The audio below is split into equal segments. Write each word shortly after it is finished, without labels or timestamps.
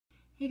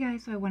Hey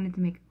guys, so I wanted to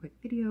make a quick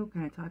video,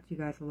 kind of talk to you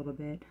guys a little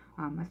bit.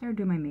 I started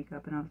doing my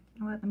makeup and I was like,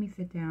 you know what, let me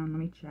sit down, let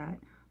me chat.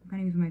 I'm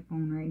kind of using my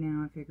phone right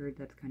now. I figured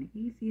that's kind of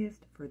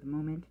easiest for the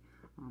moment.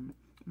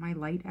 My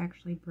light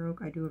actually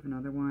broke. I do have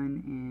another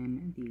one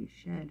in the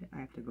shed. I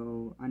have to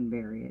go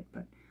unbury it,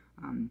 but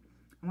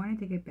I wanted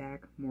to get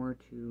back more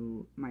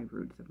to my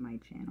roots of my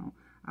channel.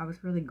 I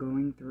was really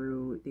going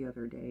through the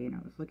other day and I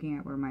was looking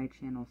at where my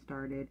channel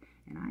started,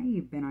 and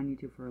I've been on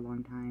YouTube for a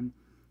long time.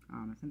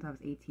 Since I was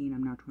 18,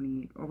 I'm now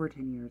 28, over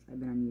 10 years I've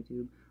been on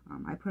YouTube.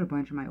 I put a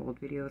bunch of my old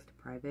videos to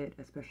private,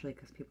 especially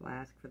because people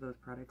ask for those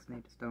products and I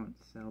just don't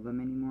sell them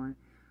anymore.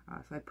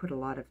 So I put a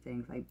lot of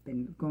things. I've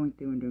been going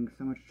through and doing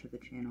so much to the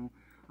channel.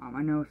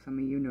 I know some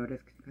of you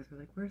noticed because you guys were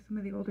like, where's some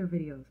of the older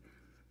videos?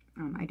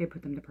 I did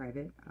put them to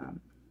private.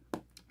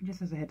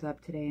 Just as a heads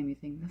up, today I'm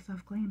using the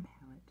Soft Glam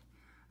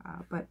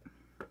palette.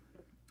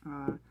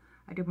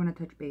 I did want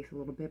to touch base a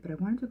little bit, but I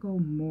wanted to go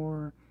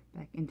more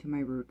back into my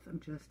roots. I'm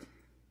just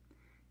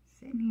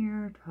sitting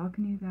here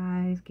talking to you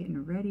guys,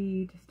 getting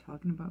ready, just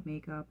talking about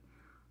makeup.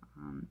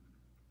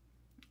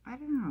 I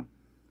don't know.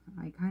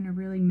 I kind of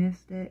really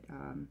missed it.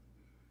 I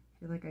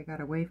feel like I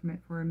got away from it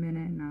for a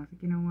minute, and I was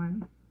like, you know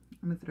what?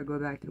 I'm just gonna go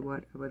back to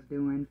what I was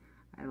doing.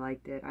 I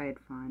liked it. I had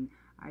fun.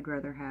 I'd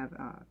rather have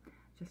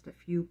just a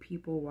few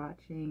people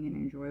watching and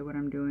enjoy what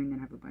I'm doing than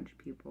have a bunch of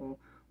people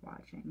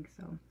watching.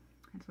 So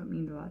that's what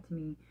means a lot to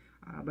me.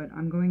 But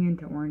I'm going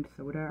into orange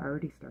soda. I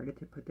already started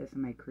to put this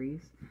in my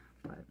crease,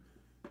 but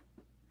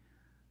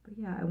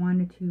yeah, I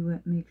wanted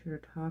to make sure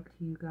to talk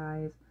to you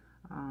guys.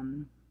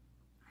 I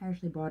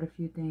actually bought a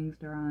few things.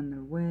 They're on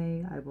their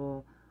way. I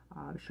will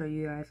show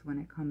you guys when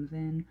it comes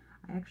in.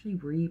 I actually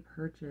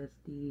repurchased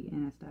the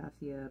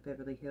Anastasia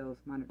Beverly Hills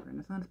Modern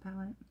Renaissance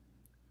palette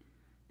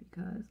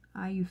because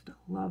I used to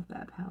love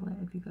that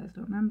palette. If you guys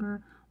don't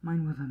remember,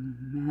 mine was a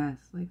mess.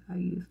 Like, I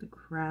used the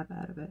crap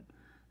out of it.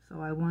 So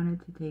I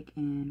wanted to take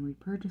and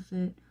repurchase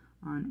it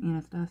on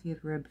Anastasia's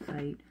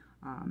website.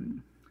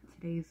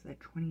 Today's the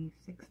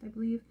 26th, I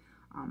believe.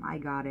 I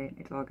got it.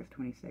 It's August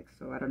 26th,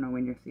 so I don't know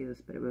when you'll see this,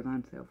 but it was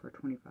on sale for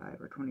 25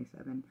 or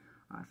 27.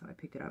 So I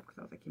picked it up because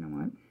I was like, you know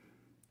what?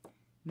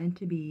 Meant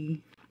to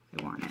be.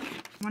 I want it.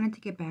 I wanted to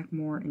get back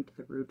more into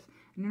the roots.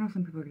 And I know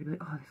some people are going to be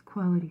like, oh, this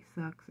quality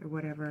sucks or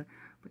whatever.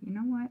 But you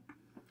know what?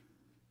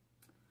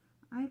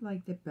 I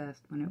liked it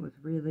best when it was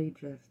really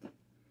just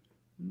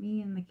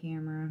me and the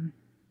camera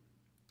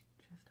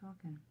just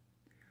talking.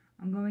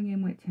 I'm going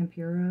in with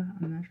tempura.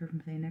 I'm not sure if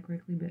I'm saying that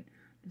correctly, but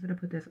I'm just going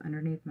to put this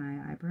underneath my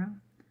eyebrow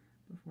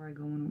before I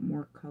go in with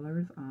more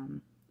colors.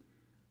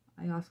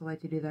 I also like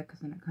to do that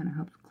because then it kind of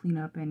helps clean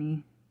up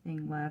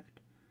anything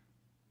left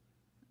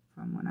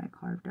from when I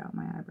carved out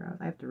my eyebrows.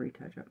 I have to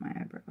retouch up my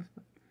eyebrows,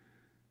 but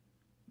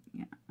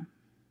yeah.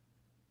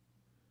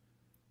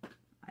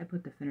 I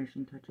put the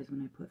finishing touches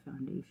when I put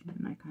foundation,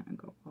 and I kind of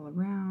go all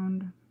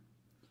around,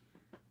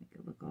 make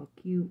it look all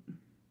cute.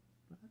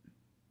 But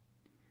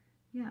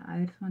yeah,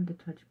 I just wanted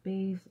to touch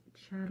base,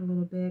 chat a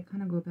little bit,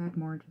 kind of go back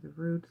more into the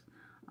roots.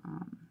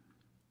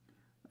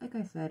 Like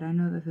I said, I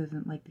know this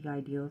isn't like the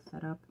ideal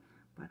setup,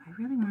 but I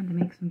really wanted to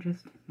make some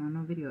just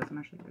normal videos. I'm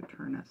actually going to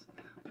turn this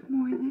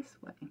more this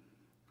way.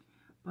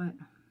 But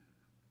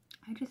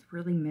I just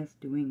really miss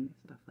doing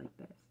stuff like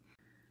this.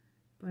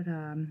 But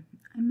I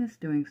miss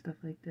doing stuff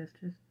like this,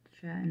 just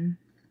chatting,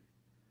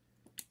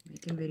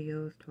 making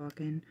videos,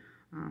 talking.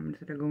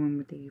 Instead of going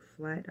with the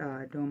flat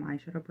dome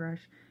eyeshadow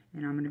brush,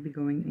 and I'm going to be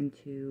going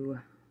into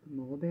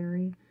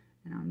mulberry,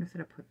 and I'm just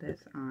going to put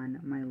this on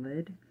my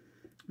lid.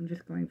 I'm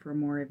just going for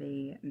more of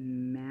a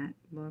matte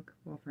look.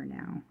 Well, for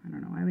now. I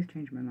don't know. I always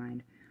change my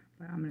mind.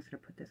 But I'm just going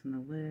to put this on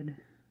the lid.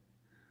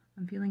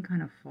 I'm feeling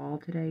kind of fall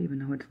today, even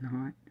though it's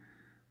not.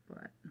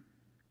 But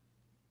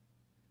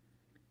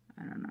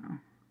I don't know.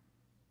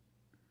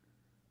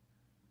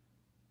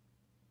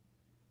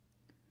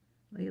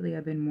 Lately,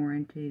 I've been more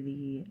into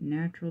the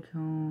natural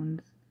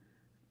tones.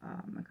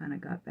 I kind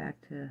of got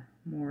back to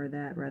more of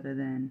that rather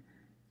than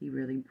the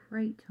really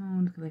bright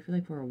tones, because I feel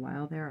like for a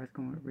while there I was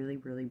going with really,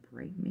 really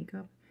bright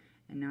makeup,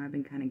 and now I've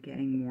been kind of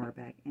getting more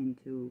back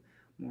into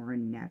more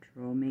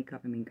natural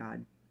makeup. I mean,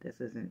 God, this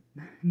isn't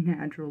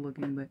natural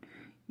looking, but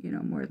you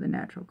know, more of the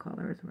natural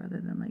colors rather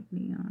than like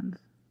neons.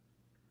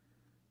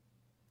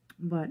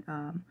 But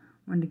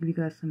wanted to give you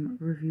guys some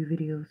review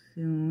videos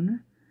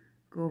soon.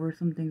 Go over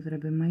some things that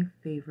have been my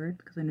favorites,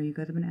 because I know you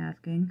guys have been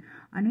asking.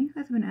 I know you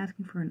guys have been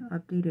asking for an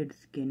updated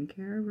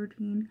skincare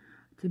routine.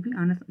 To be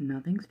honest,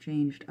 nothing's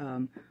changed.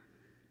 When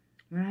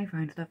I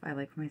find stuff I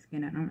like for my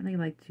skin, I don't really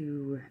like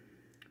to,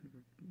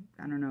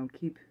 I don't know,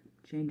 keep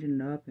changing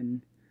it up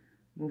and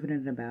moving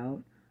it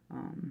about.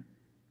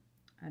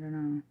 I don't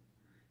know.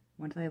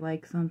 Once I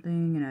like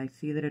something and I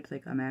see that it's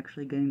like I'm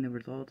actually getting the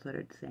results that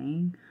it's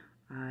saying,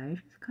 I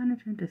just kind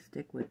of tend to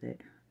stick with it.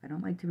 I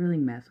don't like to really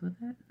mess with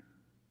it.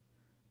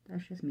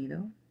 That's just me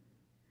though.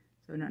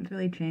 So nothing's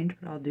really changed,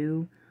 but I'll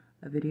do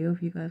a video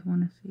if you guys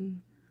want to see.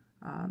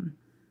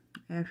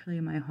 Actually,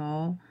 in my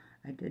haul,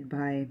 I did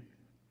buy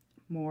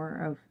more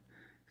of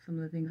some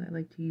of the things I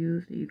like to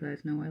use that you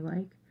guys know I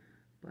like.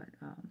 But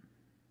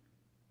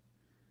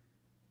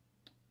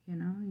you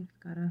know, you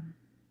just gotta,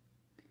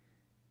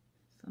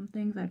 some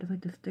things I just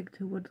like to stick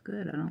to what's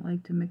good. I don't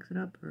like to mix it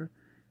up or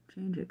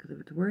change it, because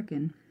if it's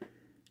working,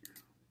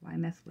 why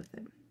mess with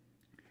it?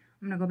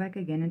 I'm gonna go back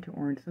again into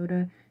orange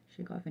soda,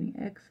 shake off any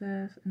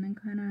excess, and then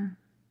kind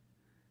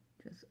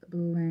of just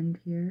blend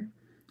here.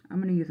 I'm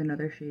gonna use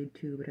another shade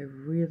too, but I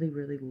really,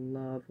 really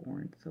love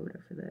orange soda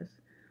for this.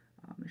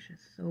 It's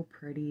just so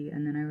pretty,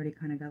 and then I already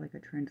kind of got like a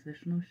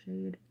transitional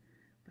shade,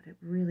 but it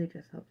really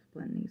just helps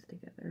blend these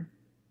together.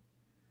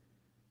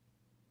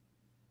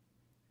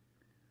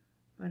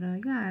 But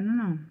yeah, I don't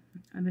know.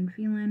 I've been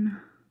feeling,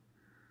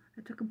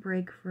 I took a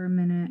break for a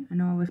minute. I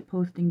know I was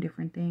posting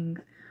different things.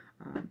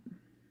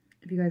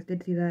 If you guys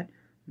did see that,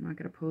 I'm not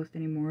going to post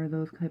any more of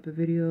those type of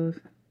videos.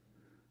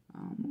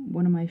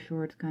 One of my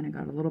shorts kind of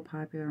got a little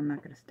popular. I'm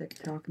not going to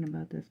stick talking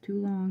about this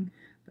too long,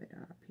 but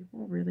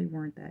people really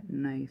weren't that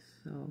nice,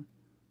 so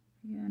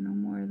yeah, no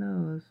more of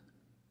those.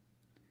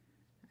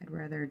 I'd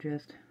rather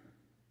just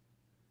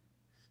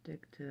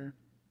stick to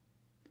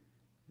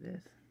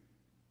this,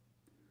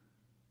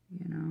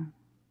 you know.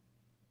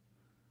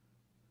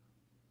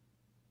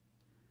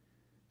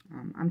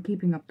 I'm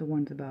keeping up the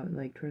ones about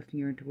like trusting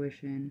your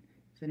intuition,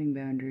 setting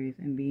boundaries,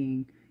 and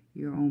being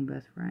your own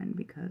best friend,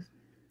 because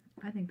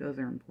I think those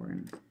are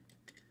important.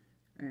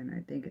 And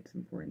I think it's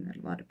important that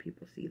a lot of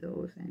people see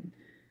those, and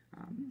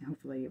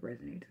hopefully it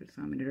resonates with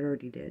some, and it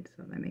already did,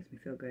 so that makes me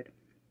feel good.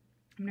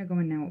 I'm going to go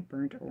in now with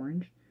burnt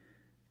orange.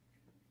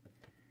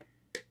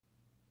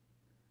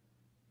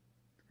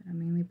 I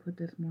mainly put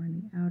this more in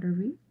the outer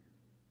V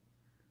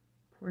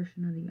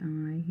portion of the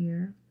eye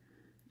here.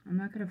 I'm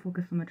not going to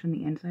focus so much on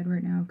the inside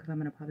right now, because I'm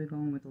going to probably go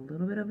in with a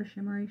little bit of a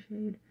shimmery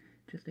shade,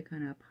 just to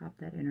kind of pop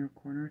that inner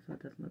corner so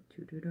it doesn't look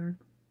too dark.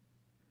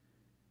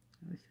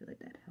 I always feel like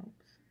that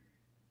helps.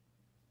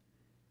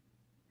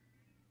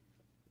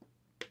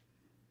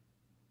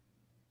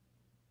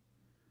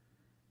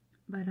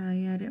 But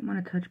yeah, I didn't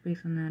want to touch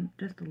base on that,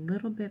 just a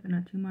little bit, but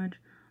not too much.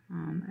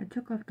 I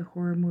took off the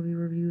horror movie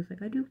reviews.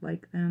 Like, I do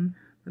like them,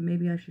 but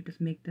maybe I should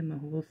just make them a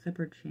whole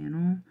separate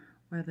channel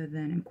rather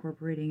than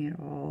incorporating it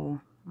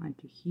all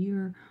onto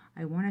here.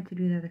 I wanted to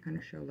do that to kind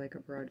of show like a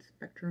broad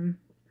spectrum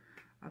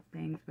of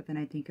things, but then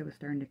I think it was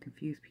starting to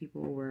confuse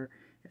people, where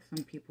if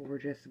some people were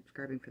just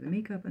subscribing for the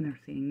makeup and they're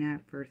seeing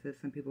that, versus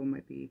some people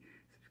might be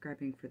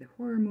subscribing for the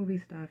horror movie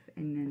stuff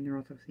and then they're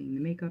also seeing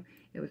the makeup,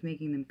 it was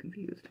making them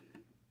confused.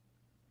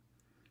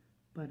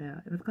 But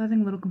it was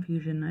causing a little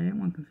confusion. I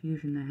didn't want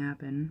confusion to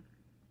happen.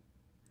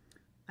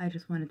 I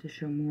just wanted to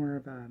show more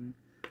of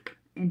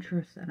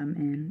interest that I'm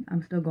in.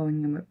 I'm still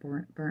going in with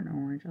burnt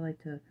orange. I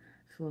like to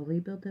slowly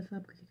build this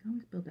up, because you can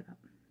always build it up,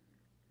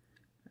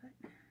 but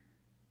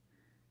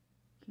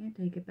can't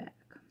take it back.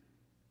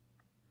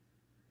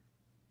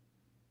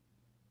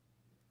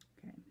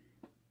 Okay.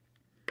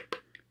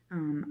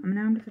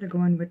 I'm just gonna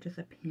go in with just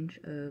a pinch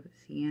of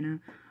sienna.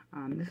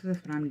 This is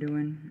just what I'm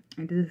doing.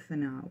 I did this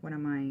in one of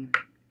my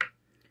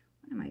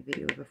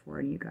videos before,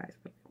 and you guys,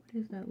 but what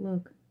is that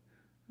look?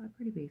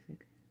 Pretty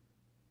basic.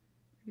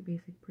 Pretty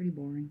basic, pretty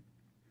boring.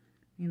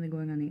 Mainly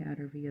going on the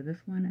outer V of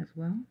this one as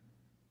well.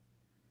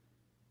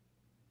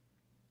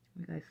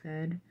 Like I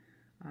said,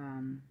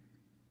 to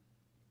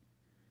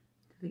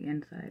the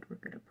inside, we're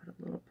going to put a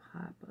little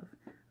pop of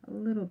a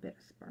little bit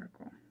of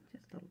sparkle.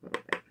 Just a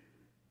little bit.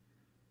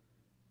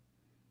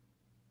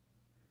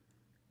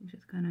 It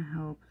just kind of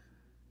helps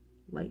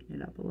lighten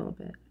it up a little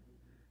bit.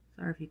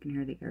 Sorry if you can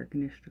hear the air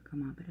conditioner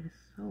come on, but it is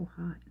so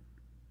hot.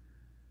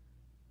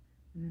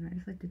 And then I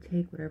just like to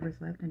take whatever's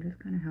left and just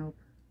kind of help.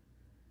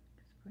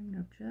 Just bring it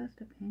up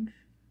just a pinch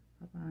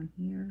up on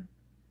here.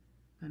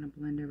 Kind of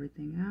blend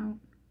everything out.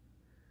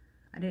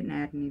 I didn't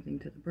add anything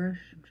to the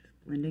brush. I'm just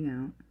blending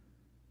out,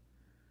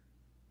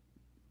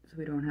 so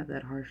we don't have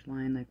that harsh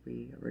line like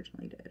we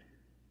originally did.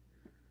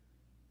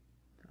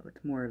 So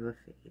it's more of a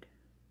fade.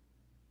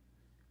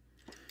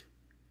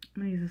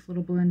 I'm going to use this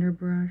little blender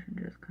brush and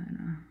just kind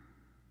of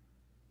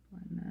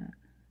blend that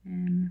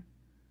in.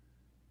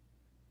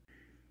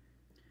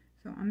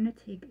 So I'm going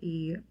to take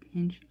a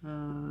pinch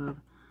of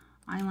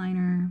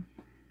eyeliner.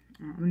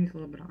 I'm going to use a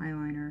little bit of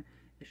eyeliner.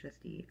 It's just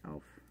the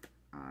e.l.f.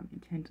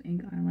 Intense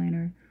Ink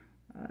eyeliner.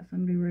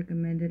 Somebody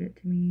recommended it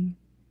to me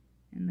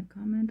in the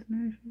comments, and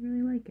I actually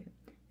really like it.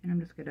 And I'm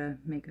just going to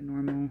make a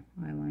normal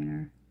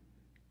eyeliner.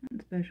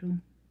 Nothing special.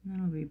 And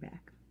then I'll be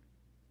back.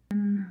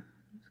 And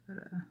I'm just going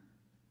to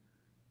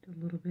do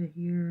a little bit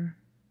here.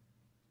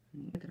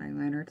 It's an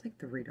eyeliner. It's like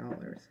 $3.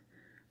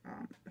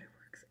 But it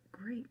works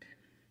great.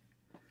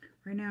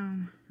 Right now,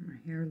 my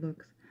hair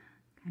looks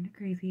kind of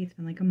crazy. It's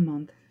been like a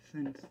month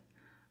since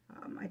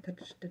I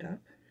touched it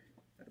up.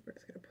 But we're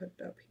just going to put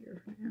it up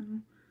here for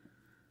now.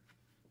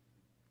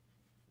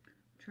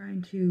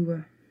 Trying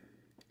to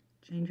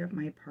change up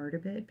my part a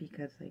bit,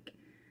 because like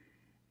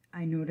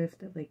I noticed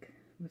that like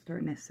I was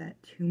starting to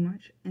set too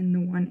much in the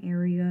one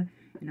area,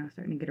 and I was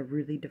starting to get a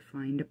really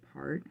defined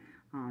part,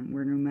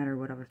 where no matter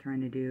what I was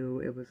trying to do,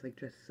 it was like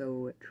just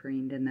so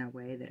trained in that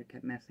way that it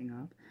kept messing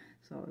up.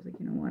 So I was like,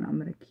 you know what, I'm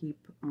gonna keep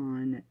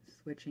on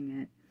switching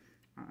it,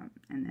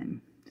 and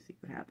then see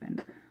what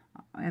happens.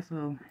 I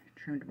also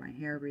trimmed my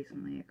hair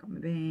recently. I cut my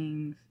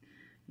bangs,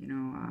 you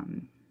know,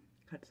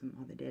 cut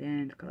all the dead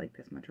ends, cut like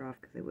this much off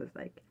because it was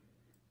like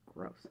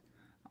gross.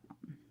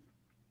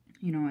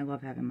 You know, I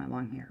love having my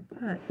long hair,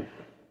 but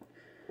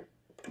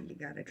you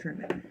gotta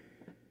trim it.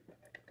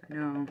 I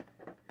know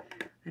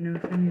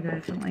some of you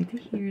guys don't like to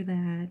hear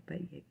that,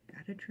 but you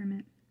gotta trim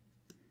it.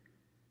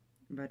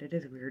 But it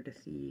is weird to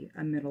see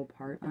a middle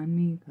part on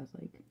me because,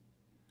 like,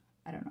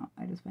 I don't know,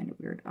 I just find it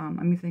weird.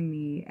 I'm using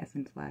the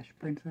Essence Lash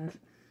Princess.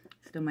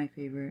 Still my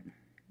favorite.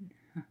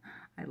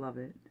 I love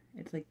it.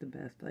 It's like the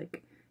best.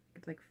 Like,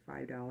 it's like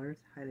 $5.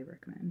 Highly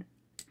recommend.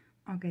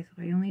 Okay,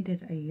 so I only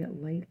did a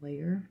light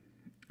layer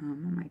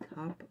on my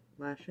top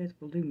lashes.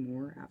 We'll do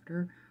more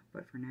after,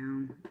 but for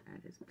now,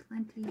 that is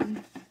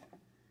plenty.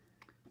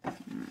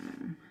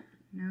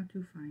 Now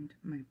to find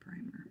my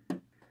primer.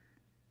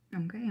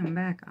 Okay, I'm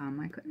back.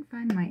 I couldn't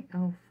find my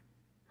e.l.f.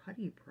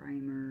 putty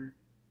primer.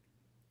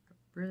 I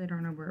really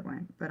don't know where it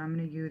went, but I'm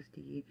going to use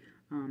the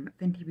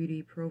Fenty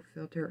Beauty Pro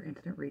Filter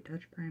Instant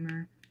Retouch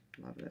Primer.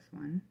 Love this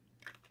one.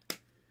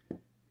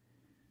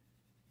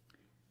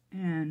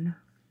 And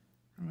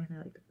I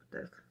really like to put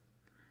this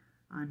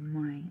on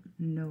my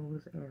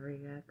nose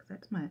area because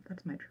that's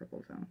my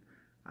trouble zone.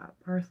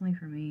 Personally,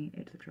 for me,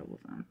 it's a trouble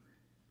zone.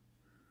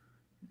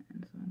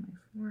 And so on my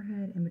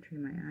forehead, in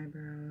between my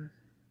eyebrows.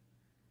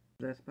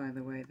 This, by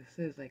the way, this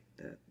is like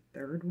the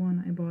third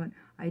one I bought.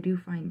 I do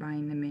find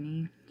buying the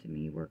mini, to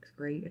me, works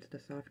great. It's the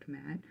soft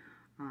matte.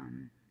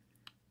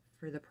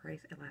 For the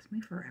price, it lasts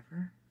me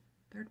forever.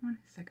 Third one?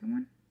 Second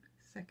one?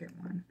 Second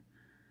one.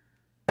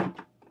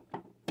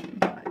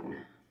 But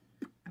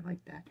I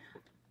like that.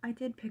 I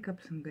did pick up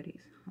some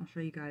goodies. I'll show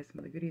you guys some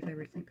of the goodies I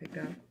recently picked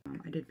up.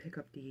 I did pick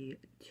up the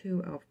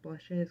 2 e.l.f.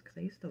 blushes because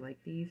I used to like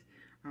these.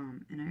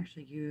 And I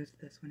actually used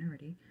this one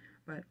already.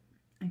 But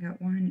I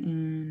got one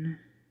in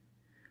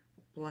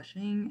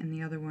blushing and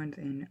the other one's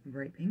in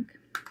bright pink.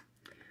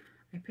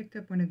 I picked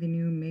up one of the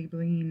new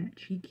Maybelline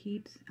cheek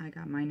heats. I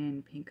got mine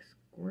in Pink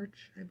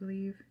Scorch, I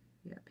believe.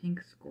 Yeah,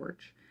 Pink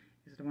Scorch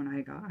is the one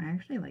I got. I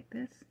actually like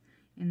this.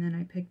 And then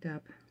I picked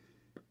up,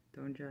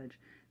 don't judge,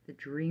 the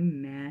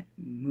Dream Matte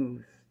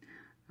Mousse.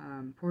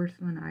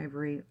 Porcelain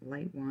Ivory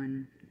Light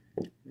one.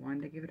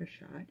 Wanted to give it a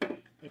shot.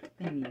 It's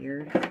been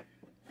years.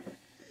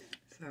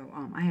 So,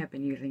 I have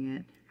been using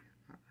it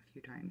a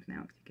few times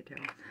now, as you can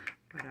tell.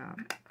 But,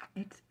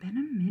 it's been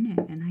a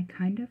minute, and I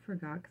kind of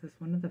forgot, because it's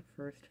one of the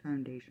first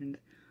foundations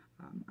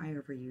I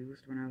ever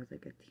used when I was,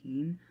 like, a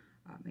teen.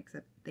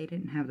 Except they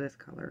didn't have this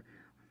color.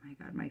 Oh my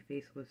god, my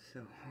face was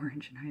so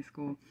orange in high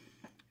school.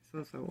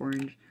 So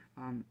orange.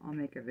 I'll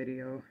make a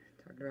video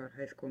talking about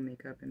high school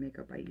makeup and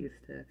makeup I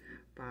used to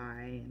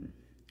buy. And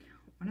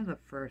one of the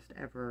first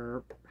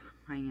ever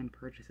high-end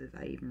purchases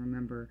I even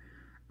remember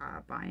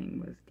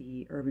buying was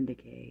the Urban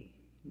Decay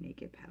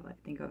Naked Palette.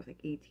 I think I was like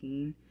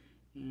 18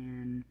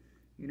 and,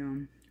 you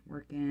know,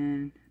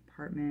 working,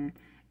 apartment,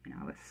 and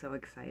I was so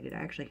excited. I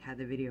actually had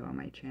the video on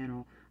my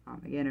channel.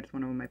 Again, it's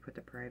one of them I put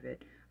to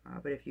private.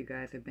 But if you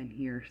guys have been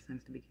here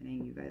since the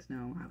beginning, you guys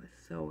know I was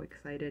so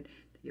excited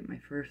to get my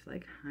first,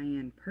 like,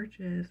 high-end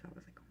purchase. I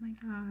was like, oh my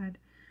god.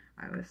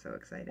 I was so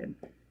excited.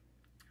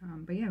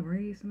 But yeah, we're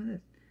gonna use some of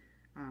this.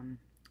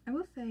 I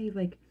will say,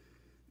 like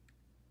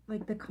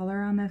the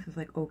color on this is,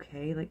 like,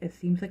 okay. Like, it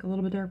seems like a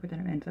little bit dark, but then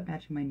it ends up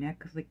matching my neck.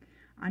 Because, like,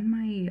 on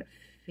my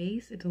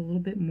face, it's a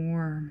little bit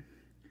more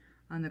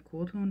on the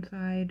cool tone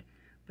side.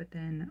 But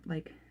then,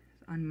 like,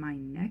 on my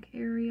neck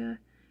area,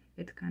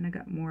 it's kind of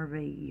got more of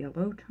a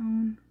yellow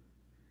tone.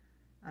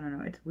 I don't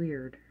know, it's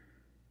weird,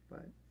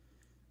 but,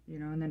 you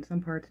know, and then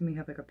some parts of me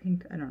have like a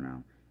pink, I don't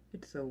know,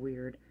 it's so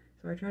weird.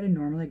 So I try to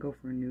normally go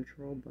for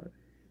neutral, but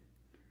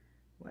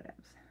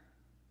whatevs.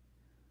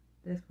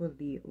 This was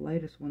the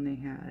lightest one they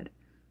had,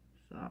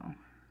 so.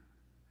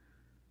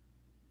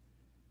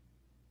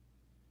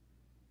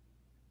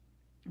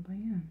 But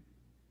yeah,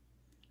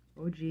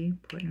 OG,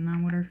 putting it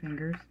on with our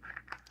fingers.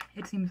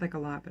 It seems like a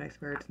lot, but I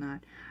swear it's not.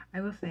 I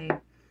will say,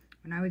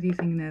 when I was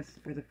using this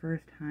for the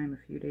first time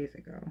a few days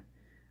ago,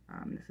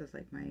 this is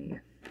like my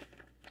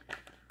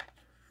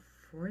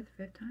 4th,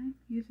 5th time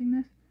using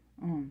this.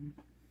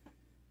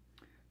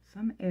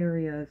 Some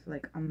areas,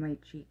 like on my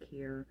cheek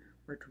here,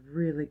 worked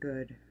really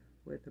good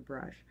with the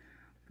brush.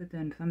 But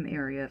then some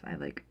areas, I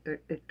like,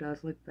 it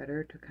does look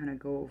better to kind of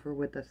go over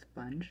with a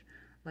sponge.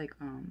 Like,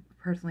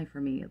 personally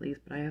for me at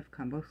least, but I have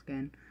combo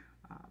skin.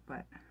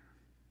 But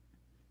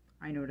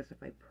I notice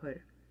if I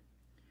put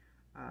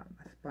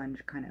a sponge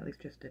kind of at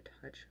least just a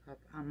touch up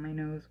on my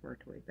nose,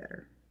 worked way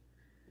better.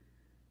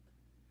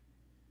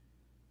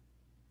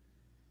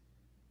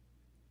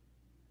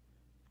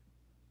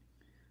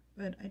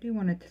 But I do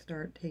want to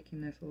start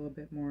taking this a little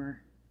bit more,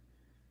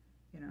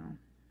 you know,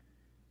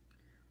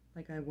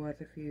 like I was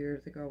a few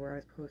years ago where I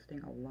was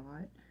posting a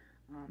lot.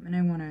 And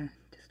I want to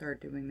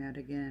start doing that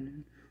again.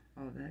 And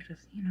all of that,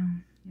 just, you know,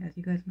 as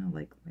you guys know,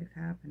 like, life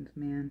happens,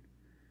 man.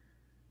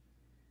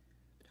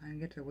 Time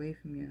gets away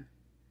from you.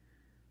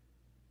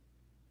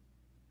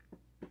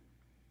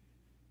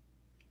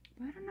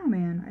 But I don't know,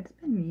 man. It's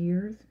been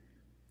years.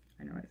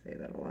 I know I say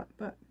that a lot,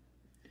 but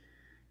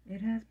It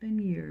has been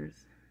years.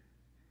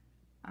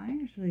 I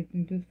actually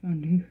think this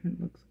foundation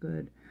looks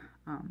good.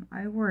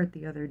 I wore it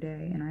the other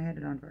day and I had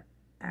it on for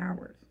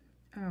hours.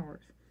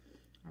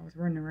 I was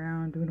running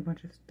around doing a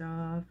bunch of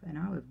stuff and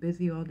I was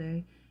busy all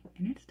day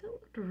and it still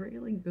looked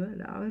really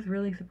good. I was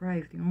really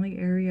surprised. The only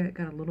area it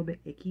got a little bit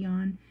icky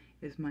on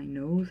is my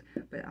nose,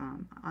 but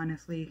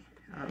honestly,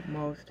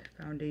 most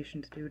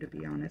foundations do, to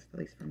be honest. At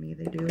least for me,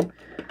 they do.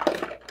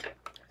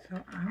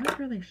 So I was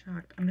really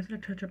shocked. I'm just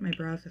going to touch up my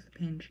brows just a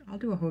pinch. I'll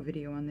do a whole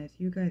video on this.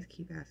 You guys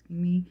keep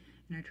asking me,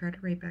 and I try to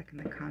write back in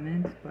the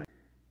comments, but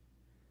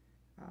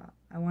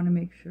I want to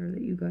make sure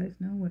that you guys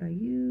know what I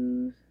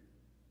use.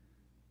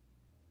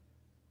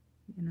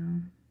 You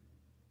know,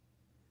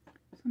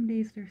 some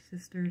days they're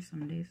sisters,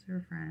 some days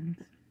they're friends,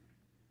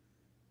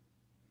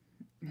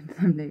 and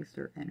some days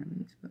they're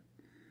enemies, but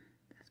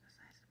that's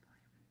besides the point.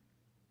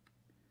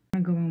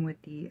 I'm going to go in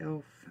with the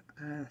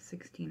e.l.f.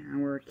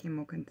 16-hour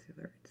Camo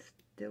Concealer. It's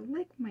still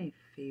like my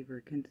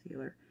favorite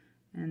concealer,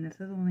 and this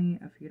is only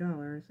a few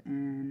dollars,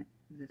 and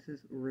this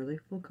is really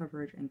full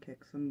coverage and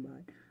kicks some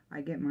butt. I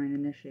get mine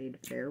in the shade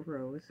Fair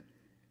Rose.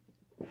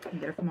 You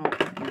get it from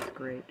Ulta, and it's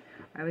great.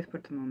 I always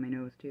put some on my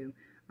nose too.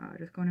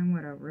 Just going in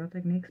with a Real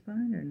Technique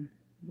sponge, and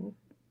whoop.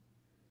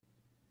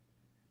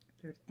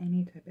 If there's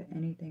any type of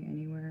anything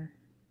anywhere,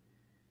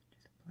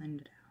 just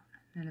blend it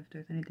out. And if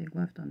there's anything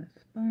left on the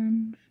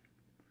sponge,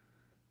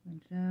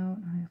 blend it out.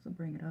 I also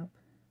bring it up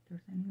if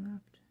there's any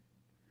left.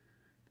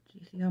 But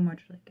you see how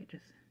much like it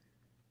just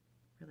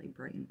really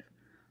brightens.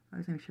 I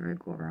always make sure I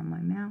go around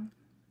my mouth.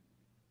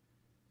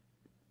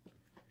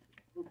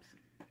 Oops.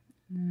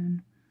 And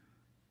then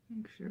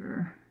make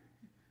sure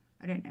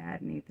I didn't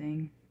add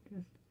anything,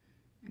 just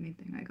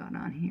anything I got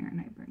on here, and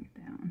I bring it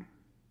down.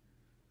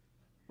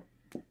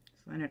 So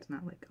then it's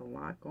not like a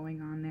lot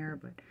going on there,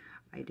 but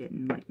I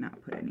didn't like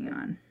not put any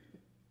on.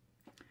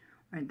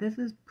 Alright, this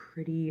is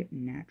pretty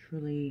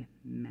naturally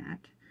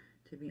matte,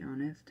 to be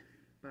honest,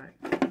 but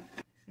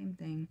same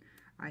thing.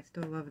 I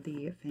still love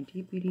the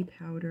Fenty Beauty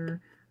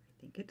powder.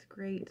 I think it's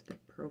great. It's the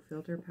Pro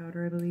Filter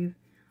powder, I believe.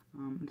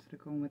 Instead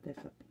of going with this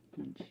a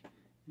pinch,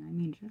 and I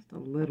mean just a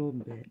little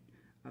bit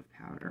of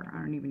powder. I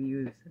don't even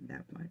use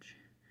that much.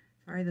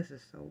 Sorry this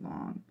is so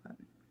long, but,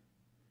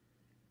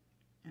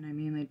 and I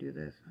mainly do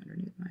this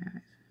underneath my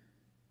eyes.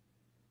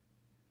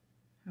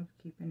 Helps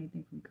keep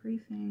anything from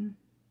creasing.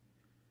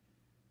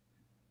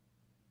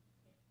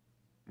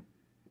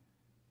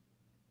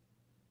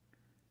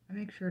 I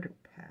make sure to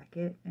pack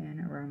it in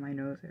around my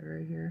nose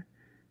area here,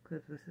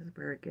 because this is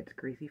where it gets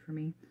greasy for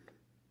me.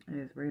 It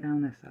is right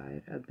on the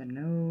side of the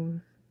nose,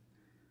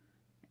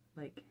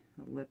 like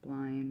the lip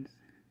lines,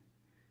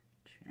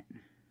 chin.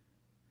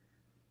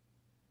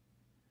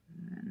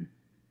 And then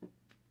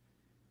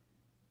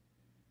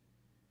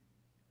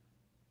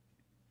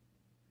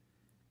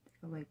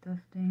take a light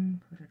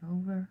dusting, put it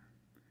over.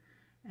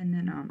 And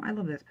then I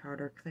love this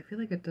powder because I feel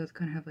like it does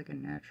kind of have like a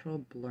natural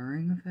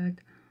blurring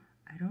effect.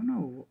 I don't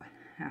know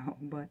how,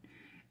 but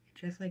it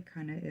just like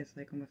kind of is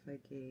like almost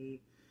like a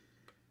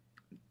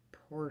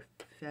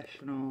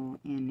professional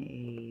in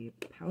a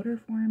powder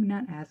form.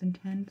 Not as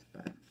intense,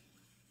 but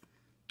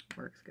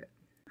works good.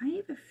 I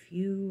have a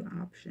few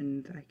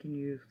options I can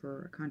use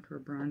for a contour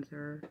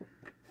bronzer.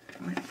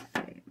 Let's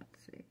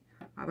see.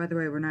 By the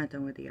way, we're not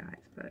done with the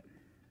eyes, but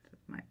this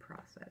is my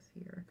process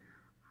here.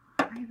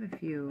 I have a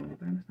few,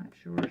 but I'm just not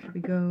sure. Should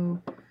we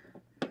go?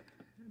 I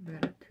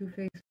got a Too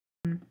Faced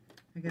one.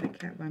 I got a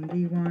Kat Von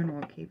D one,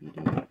 or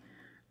KVD.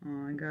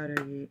 I got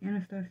a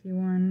Anastasia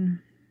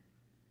one.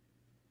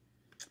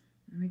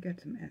 Let me get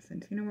some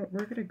Essence. You know what?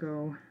 We're gonna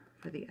go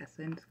for the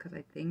Essence because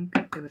I think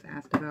it was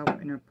asked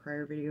about in a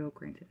prior video.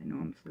 Granted, I know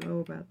I'm slow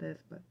about this,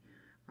 but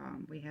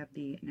we have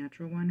the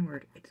natural one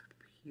where it's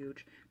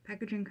huge.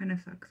 Packaging kind of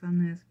sucks on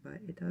this,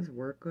 but it does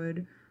work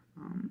good.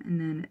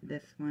 And then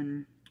this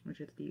one, which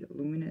is the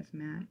Luminous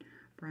Matte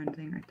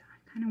Bronzing. I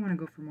kind of want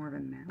to go for more of a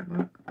matte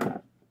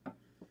look.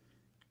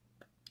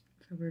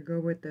 So we'll go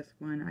with this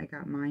one. I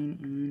got mine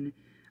in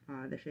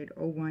the shade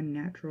 01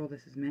 Natural.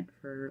 This is meant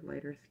for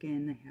lighter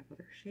skin. They have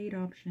other shade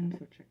options,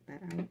 so check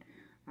that out.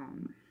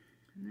 And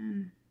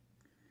then,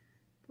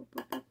 boop,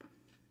 boop, boop.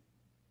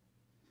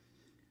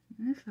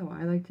 And that's how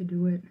I like to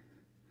do it.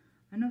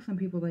 I know some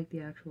people like the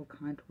actual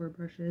contour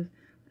brushes,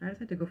 but I just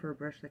like to go for a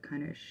brush that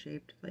kind of is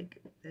shaped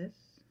like this.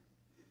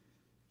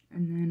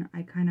 And then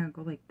I kind of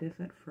go like this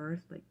at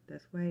first, like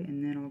this way,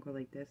 and then I'll go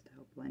like this to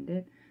help blend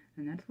it.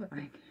 And that's what I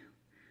do.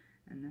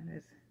 And that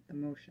is the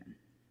motion.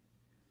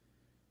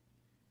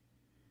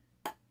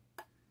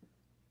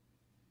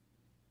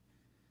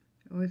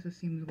 It always just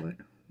seems what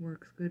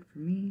works good for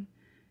me.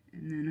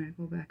 And then I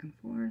go back and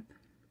forth.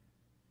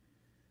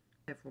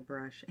 Full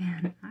brush,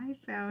 and I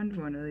found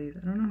one of these.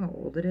 I don't know how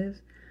old it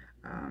is,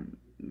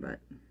 but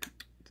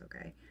it's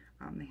okay.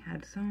 They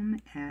had some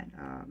at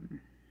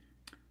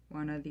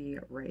one of the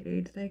Rite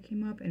Aids that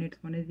came up, and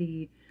it's one of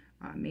the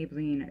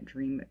Maybelline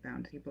Dream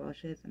Bouncy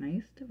blushes, and I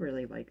used to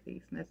really like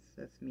these. And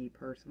that's me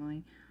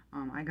personally.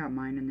 I got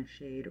mine in the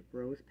shade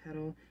Rose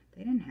Petal.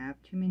 They didn't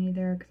have too many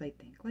there because I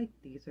think like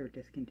these are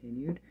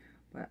discontinued,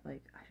 but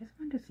like I just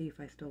wanted to see if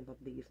I still love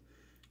these.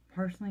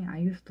 Personally, I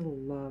used to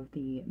love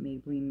the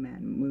Maybelline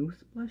Matte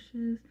Mousse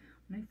blushes.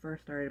 When I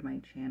first started my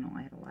channel,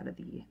 I had a lot of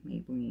the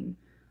Maybelline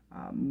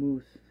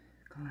mousse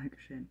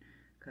collection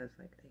because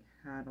like they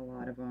had a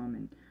lot of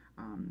them,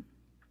 and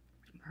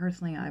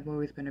personally, I've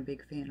always been a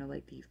big fan of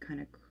like these kind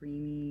of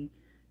creamy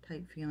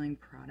type feeling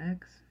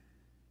products.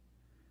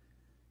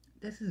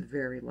 This is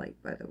very light,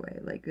 by the way.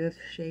 Like this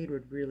shade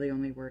would really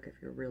only work if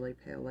you're really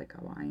pale like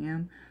how I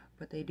am,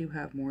 but they do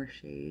have more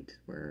shades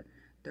where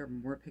they're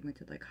more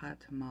pigmented, like Hot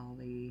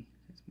Tamale.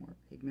 It's more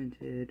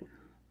pigmented.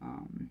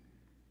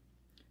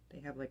 They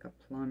have like a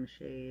plum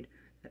shade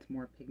that's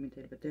more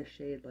pigmented, but this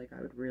shade, like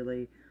I would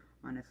really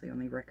honestly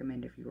only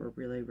recommend if you were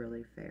really,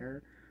 really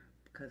fair,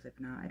 because if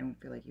not, I don't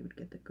feel like you would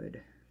get the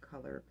good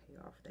color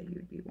payoff that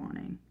you'd be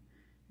wanting,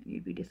 and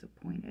you'd be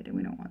disappointed, and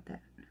we don't want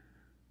that.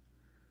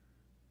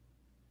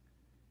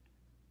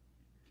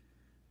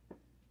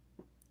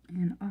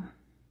 And oh,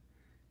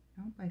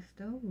 nope, I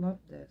still love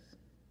this.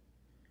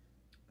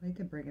 I like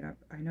to bring it up.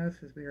 I know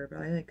this is weird, but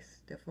I like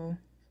stiffle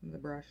some of the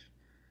brush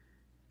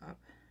up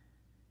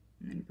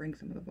and then bring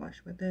some of the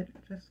blush with it,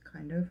 just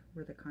kind of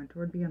where the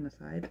contour would be on the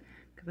sides,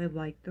 because I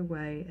like the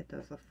way it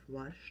does a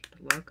flushed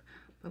look,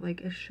 but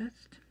like it's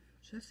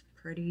just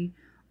pretty.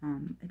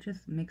 It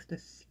just makes the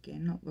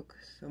skin look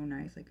so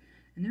nice, like,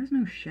 and there's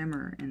no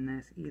shimmer in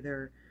this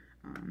either.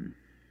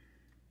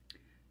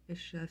 It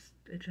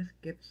just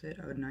gives it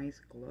a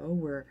nice glow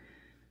where,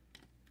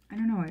 I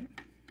don't know, it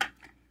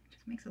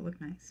just makes it look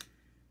nice.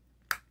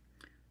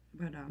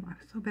 But I was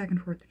so back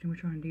and forth between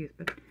which one to use,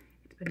 but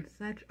it's been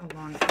such a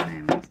long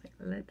time. I was like,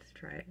 let's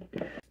try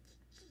it.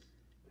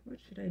 What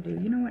should I do?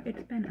 You know what?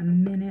 It's been a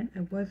minute.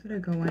 I was gonna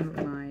go in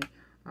with my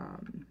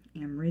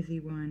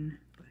Amrizzy one,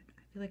 but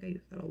I feel like I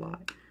use that a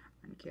lot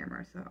on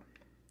camera, so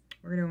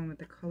we're gonna go in with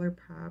the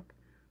ColourPop.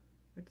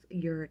 It's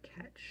You're a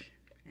Catch,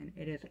 and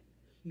it is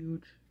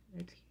huge.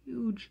 It's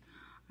huge.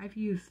 I've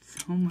used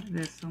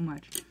this so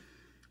much,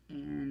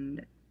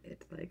 and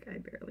it's like I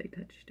barely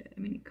touched it. I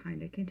mean, you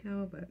kind of can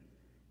tell, but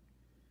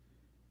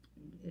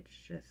it's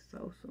just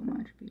so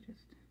much. But you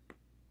just,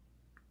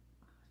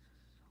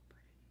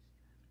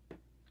 oh,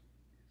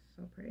 it's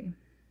so pretty.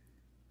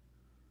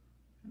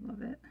 I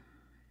love it.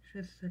 It's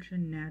just such a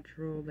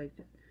natural, like,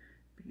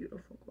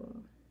 beautiful glow.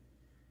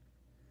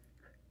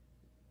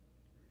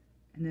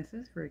 And this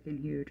is freaking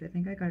huge. I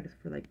think I got this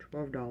for like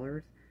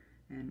 $12,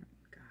 and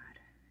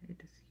God, it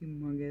is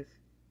humongous.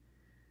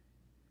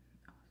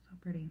 Oh, so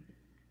pretty.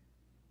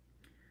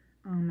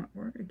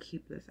 We're gonna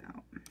keep this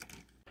out.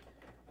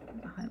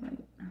 The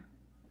highlight.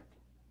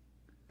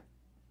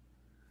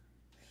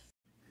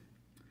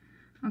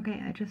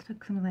 Okay, I just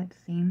took some of that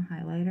same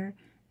highlighter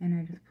and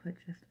I just put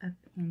just a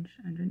pinch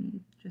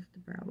underneath just the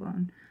brow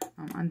bone.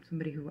 I'm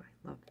somebody who,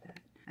 I love that.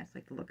 That's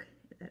like the look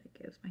that it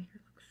gives. My hair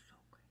looks so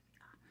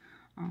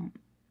crazy.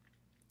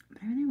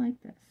 But I really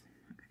like this.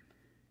 Okay.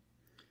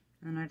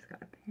 And then I just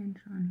got a pinch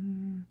on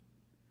here.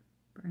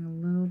 Bring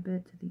a little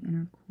bit to the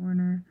inner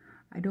corner.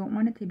 I don't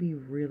want it to be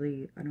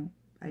really,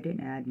 I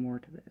didn't add more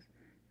to this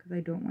because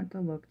I don't want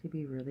the look to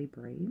be really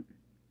bright.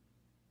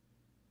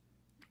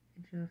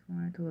 I just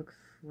want it to look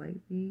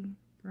slightly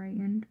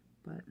brightened,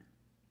 but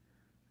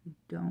I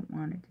don't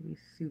want it to be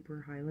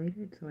super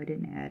highlighted, so I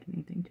didn't add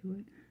anything to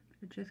it.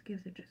 It just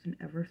gives it just an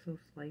ever so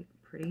slight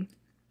pretty,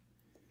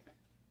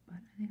 but I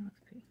think it looks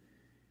pretty.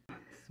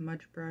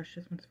 Smudge brush,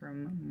 this one's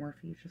from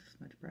Morphe, just a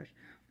smudge brush.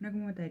 I'm not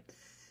going with that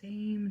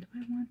same, do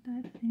I want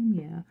that same?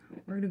 Yeah,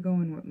 we're going to go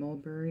in with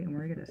Mulberry, and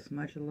we're going to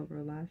smudge the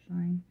lower lash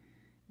line,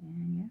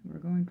 and yeah, we're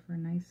going for a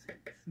nice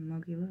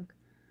smoky look.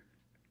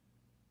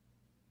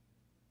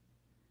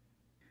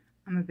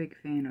 I'm a big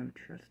fan of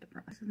Trust the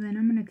Process. So then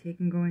I'm going to take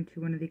and go into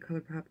one of the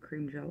ColourPop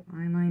Cream Gel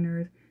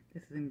Eyeliners.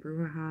 This is in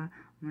Brouhaha.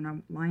 I'm going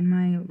to line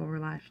my lower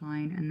lash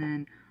line, and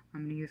then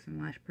I'm going to use some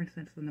Lash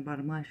Princess on the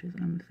bottom lashes,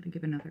 and I'm just going to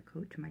give another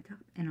coat to my top,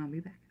 and I'll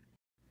be back.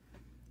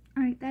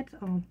 Alright, that's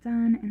all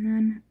done, and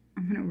then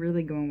I'm going to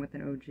really go in with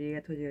an OG. I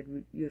told you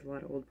I'd use a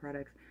lot of old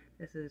products.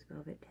 This is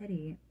Velvet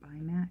Teddy by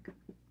MAC.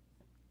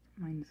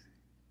 Mine's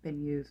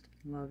been used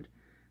and loved,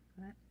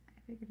 but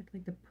I figured it's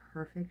like the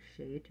perfect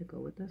shade to go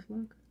with this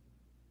look.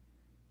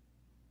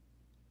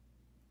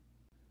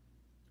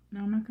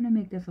 Now, I'm not going to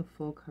make this a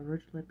full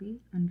coverage lippy.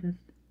 I'm just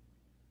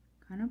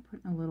kind of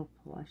putting a little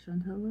blush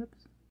onto the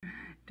lips.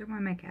 Don't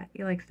mind my cat.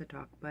 He likes to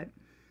talk, but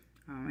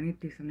I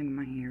need to do something with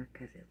my hair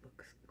because it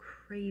looks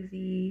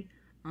crazy.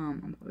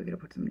 I'm probably going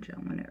to put some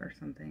gel in it or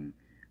something.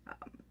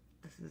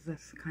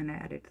 This kind of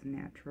at its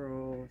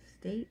natural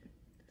state.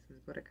 This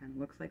is what it kind of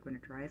looks like when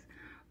it dries.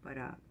 But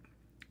I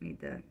need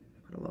to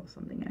put a little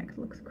something in it because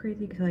it looks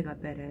crazy because I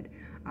got bedhead.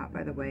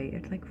 By the way,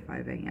 it's like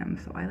 5 a.m.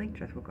 so I like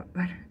just woke up,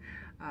 but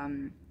I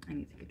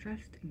need to get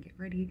dressed and get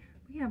ready.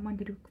 But yeah, I wanted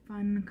to do a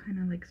fun kind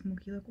of like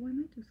smoky look. Oh, I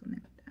might do something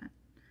like that,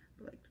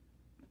 but like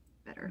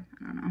better.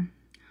 I don't know.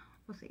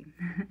 We'll see.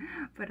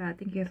 But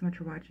thank you guys so much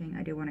for watching.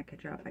 I did want to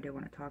catch up. I did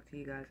want to talk to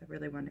you guys. I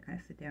really wanted to kind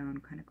of sit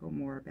down, kind of go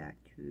more back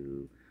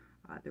to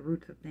the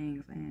roots of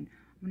things. And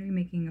I'm going to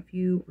be making a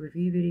few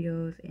review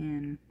videos,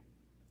 and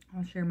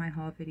I'll share my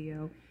haul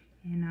video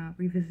and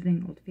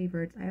revisiting old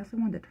favorites. I also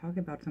wanted to talk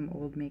about some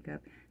old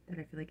makeup that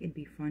I feel like it'd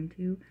be fun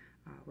to,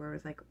 where it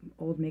was like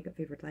old makeup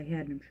favorites I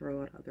had, and I'm sure a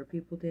lot of other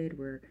people did,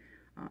 where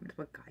it's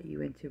what got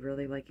you into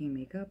really liking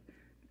makeup.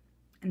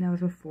 And that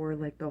was before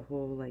like the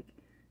whole like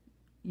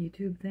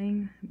YouTube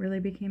thing really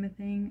became a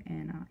thing,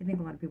 and I think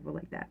a lot of people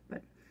like that.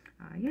 But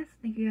yes,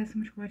 thank you guys so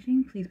much for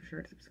watching. Please be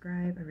sure to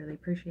subscribe. I really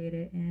appreciate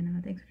it,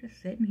 and thanks for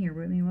just sitting here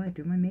with me while I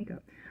do my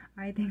makeup.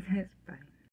 Alright, thanks guys. Bye.